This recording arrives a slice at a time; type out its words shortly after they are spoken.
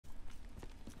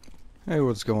Hey,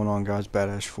 what's going on, guys?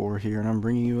 Badash4 here, and I'm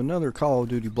bringing you another Call of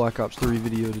Duty Black Ops 3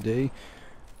 video today.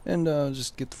 And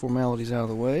just get the formalities out of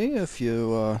the way. If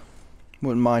you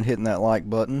wouldn't mind hitting that like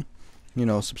button,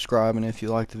 subscribing if you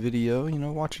like the video,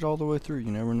 watch it all the way through.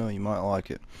 You never know, you might like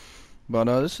it. But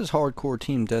this is hardcore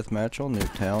team deathmatch on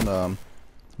Nuketown. I'm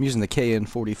using the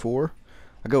KN-44.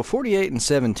 I go 48 and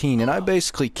 17, and I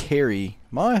basically carry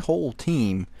my whole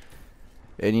team.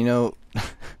 And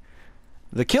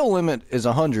the kill limit is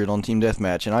 100 on Team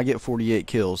Deathmatch, and I get 48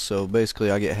 kills, so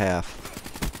basically I get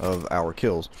half of our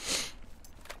kills.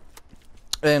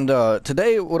 And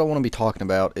today what I want to be talking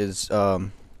about is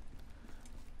what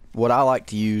I like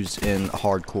to use in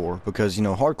hardcore, because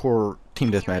hardcore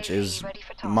Team Deathmatch is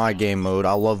my game mode.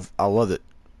 I love it.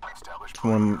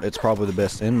 It's probably the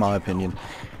best in my opinion.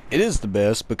 It is the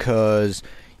best because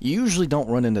you usually don't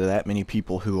run into that many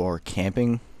people who are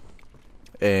camping,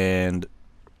 and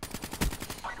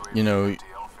you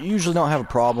usually don't have a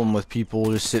problem with people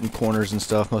just sitting corners and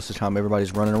stuff. Most of the time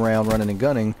everybody's running around, running and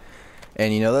gunning.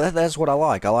 And that's what I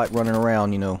like. I like running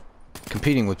around,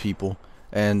 competing with people.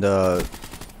 And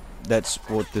that's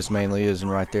what this mainly is.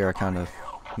 And right there I kind of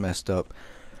messed up.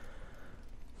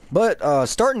 But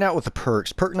starting out with the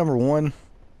perks. Perk number 1.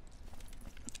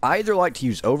 I either like to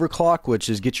use overclock, which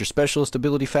is get your specialist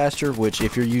ability faster, which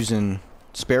if you're using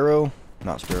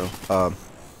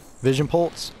Vision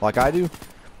Pulse, like I do,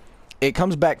 it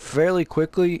comes back fairly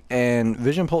quickly, and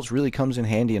Vision Pulse really comes in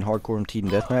handy in hardcore and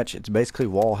Team Deathmatch. It's basically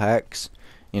wall hacks,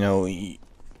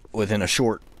 within a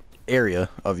short area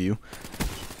of you,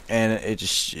 and it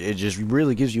just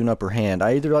really gives you an upper hand.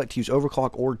 I either like to use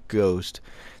Overclock or Ghost.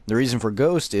 The reason for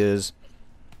Ghost is,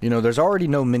 there's already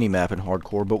no minimap in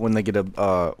hardcore, but when they get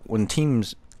when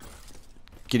teams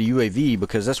get a UAV,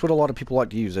 because that's what a lot of people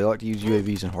like to use. They like to use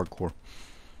UAVs in hardcore.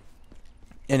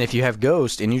 And if you have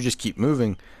Ghost and you just keep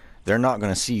moving, they're not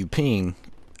going to see you ping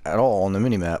at all on the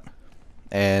minimap.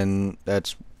 And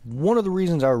that's one of the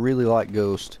reasons I really like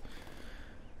Ghost.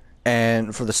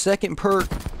 And for the second perk,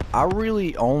 I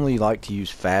really only like to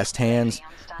use fast hands.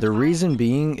 The reason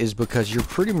being is because you're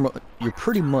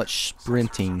pretty much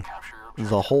sprinting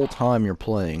the whole time you're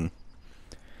playing.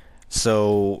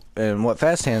 So, and what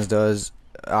fast hands does,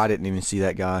 I didn't even see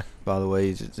that guy, by the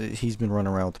way. He's been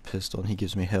running around with the pistol and he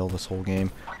gives me hell this whole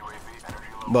game.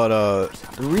 But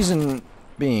the reason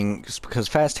being is because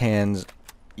fast hands,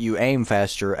 you aim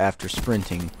faster after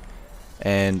sprinting,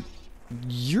 and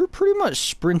you're pretty much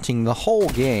sprinting the whole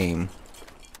game,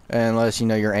 unless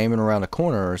you're aiming around a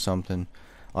corner or something.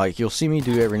 Like you'll see me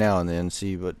do every now and then.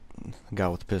 See, but the guy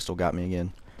with the pistol got me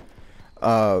again.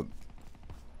 But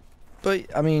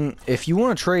I mean, if you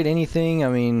want to trade anything, I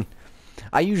mean,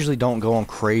 I usually don't go on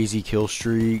crazy kill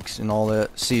streaks and all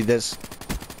that. See, that's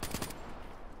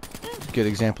good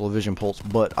example of Vision Pulse,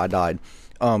 but I died.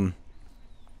 I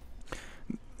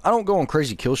don't go on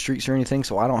crazy kill streaks or anything,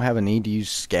 so I don't have a need to use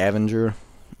Scavenger.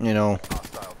 I'm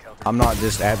not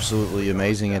just absolutely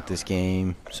amazing at this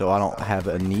game, so I don't have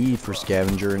a need for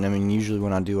Scavenger. And I mean, usually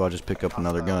when I do, I'll just pick up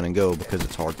another gun and go because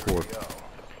it's hardcore.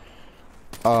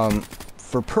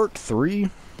 For perk 3,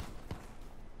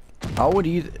 I would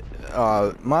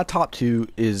either my top 2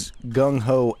 is Gung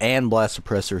Ho and Blast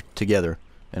Suppressor together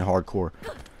in hardcore.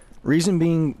 Reason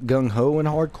being Gung Ho in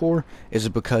hardcore is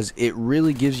because it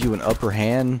really gives you an upper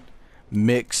hand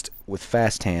mixed with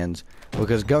fast hands.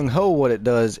 Because Gung Ho, what it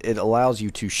does, it allows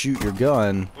you to shoot your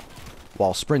gun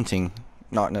while sprinting.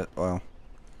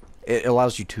 It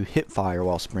allows you to hip fire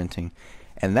while sprinting,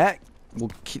 and that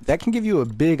can give you a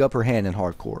big upper hand in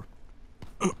hardcore.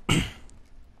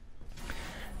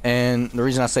 And the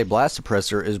reason I say Blast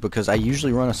Suppressor is because I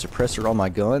usually run a suppressor on my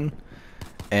gun,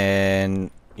 and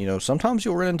sometimes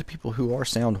you'll run into people who are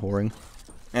sound whoring,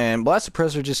 and Blast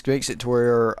Suppressor just makes it to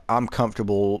where I'm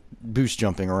comfortable boost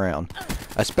jumping around,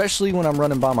 especially when I'm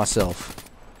running by myself,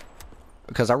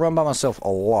 because I run by myself a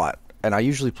lot, and I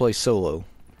usually play solo,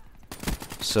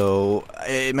 so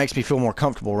it makes me feel more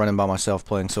comfortable running by myself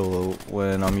playing solo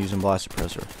when I'm using Blast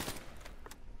Suppressor.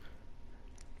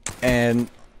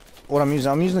 And what I'm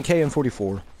using the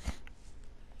KN-44.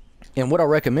 And what I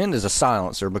recommend is a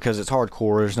silencer, because it's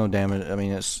hardcore, there's no damage. I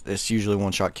mean, it's usually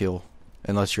one-shot kill,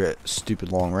 unless you're at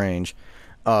stupid long range.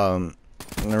 And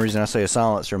the reason I say a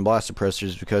silencer and Blast Suppressor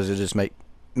is because it just make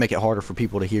it harder for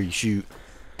people to hear you shoot,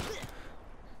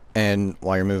 and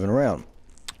while you're moving around.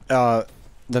 The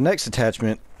next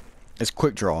attachment is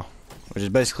Quick Draw, which is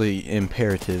basically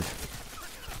imperative.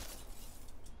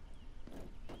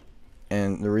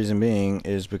 And the reason being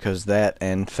is because that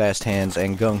and fast hands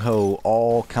and Gung Ho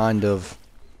all kind of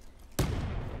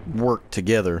work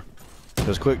together.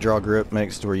 Because quick draw grip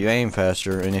makes it to where you aim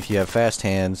faster, and if you have fast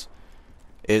hands,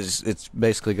 it's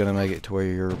basically going to make it to where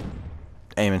you're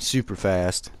aiming super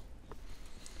fast.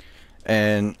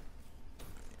 And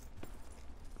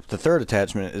the third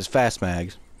attachment is fast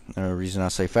mags. The reason I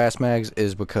say fast mags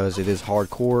is because it is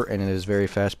hardcore and it is very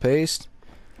fast paced.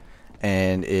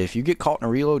 And if you get caught in a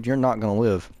reload, you're not going to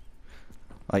live.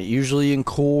 Like usually in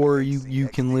core, you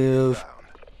can live.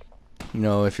 You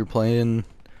know, if you're playing,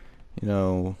 you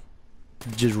know,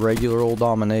 just regular old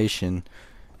domination,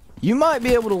 you might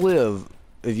be able to live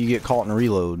if you get caught in a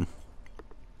reload.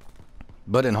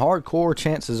 But in hardcore,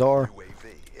 chances are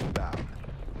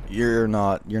you're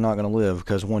not gonna live,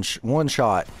 because one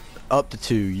shot up to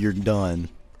 2, you're done.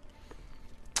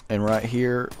 And right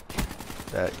here,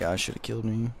 that guy should have killed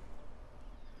me.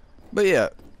 But yeah,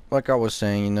 like I was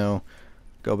saying, you know,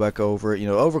 go back over it. You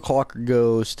know, overclocker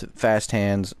goes to fast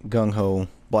hands, gung ho,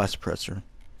 blast suppressor.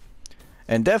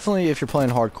 And definitely, if you're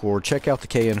playing hardcore, check out the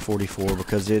KN-44,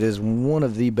 because it is one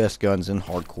of the best guns in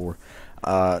hardcore.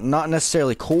 Not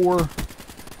necessarily core,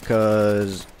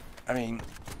 because, I mean,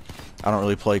 I don't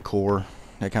really play core.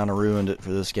 They kind of ruined it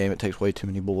for this game. It takes way too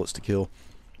many bullets to kill.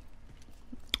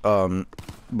 But,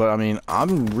 I mean,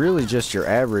 I'm really just your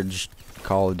average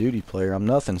Call of Duty player. I'm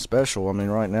nothing special. I mean,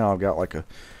 right now I've got like a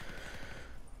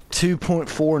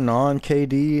 2.4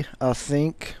 non-KD, I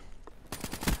think.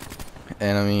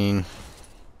 And, I mean,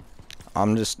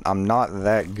 I'm not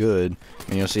that good. I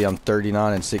mean, you'll see I'm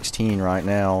 39-16 right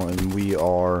now, and we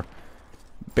are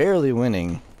barely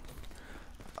winning.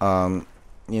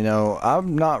 You know,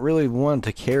 I'm not really one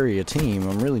to carry a team.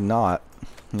 I'm really not.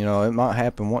 You know, it might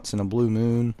happen once in a blue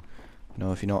moon. You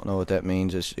know, if you don't know what that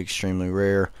means, it's extremely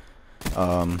rare.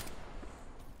 But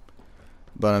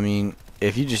I mean,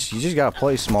 if you just gotta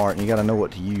play smart and you gotta know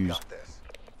what to use.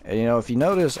 And, you know, if you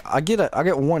notice, I get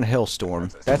one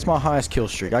Hellstorm. That's my highest kill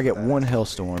streak. I get one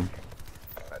Hellstorm.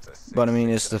 But I mean,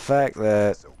 it's the fact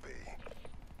that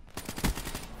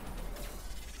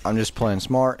I'm just playing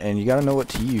smart, and you gotta know what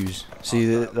to use. See,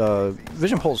 the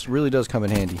Vision Pulse really does come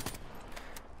in handy.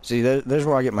 See, there's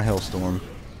where I get my Hellstorm.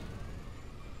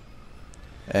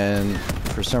 And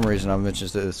for some reason, I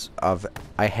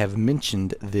have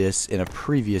mentioned this in a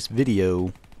previous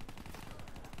video.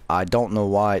 I don't know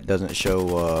why it doesn't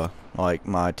show like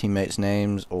my teammates'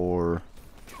 names or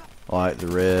like the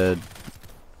red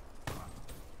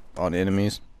on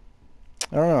enemies.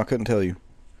 I don't know. I couldn't tell you.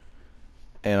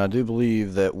 And I do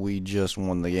believe that we just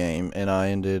won the game, and I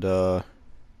ended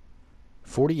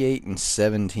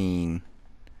 48-17.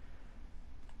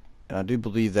 And I do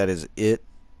believe that is it.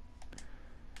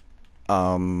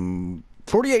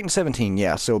 48-17,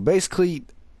 yeah. So basically,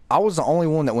 I was the only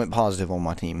one that went positive on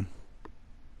my team.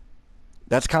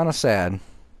 That's kind of sad.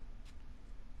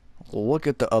 Look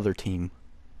at the other team.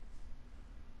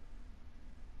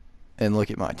 And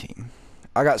look at my team.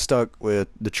 I got stuck with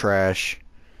the trash.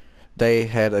 They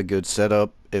had a good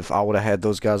setup. If I would have had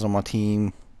those guys on my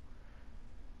team,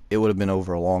 it would have been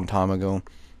over a long time ago.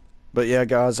 But yeah,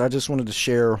 guys, I just wanted to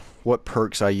share what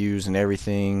perks I use and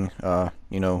everything.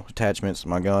 You know, attachments to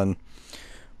my gun.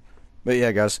 But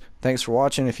yeah, guys, thanks for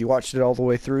watching. If you watched it all the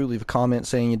way through, leave a comment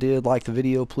saying you did. Like the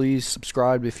video, please.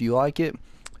 Subscribe if you like it.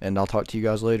 And I'll talk to you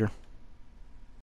guys later.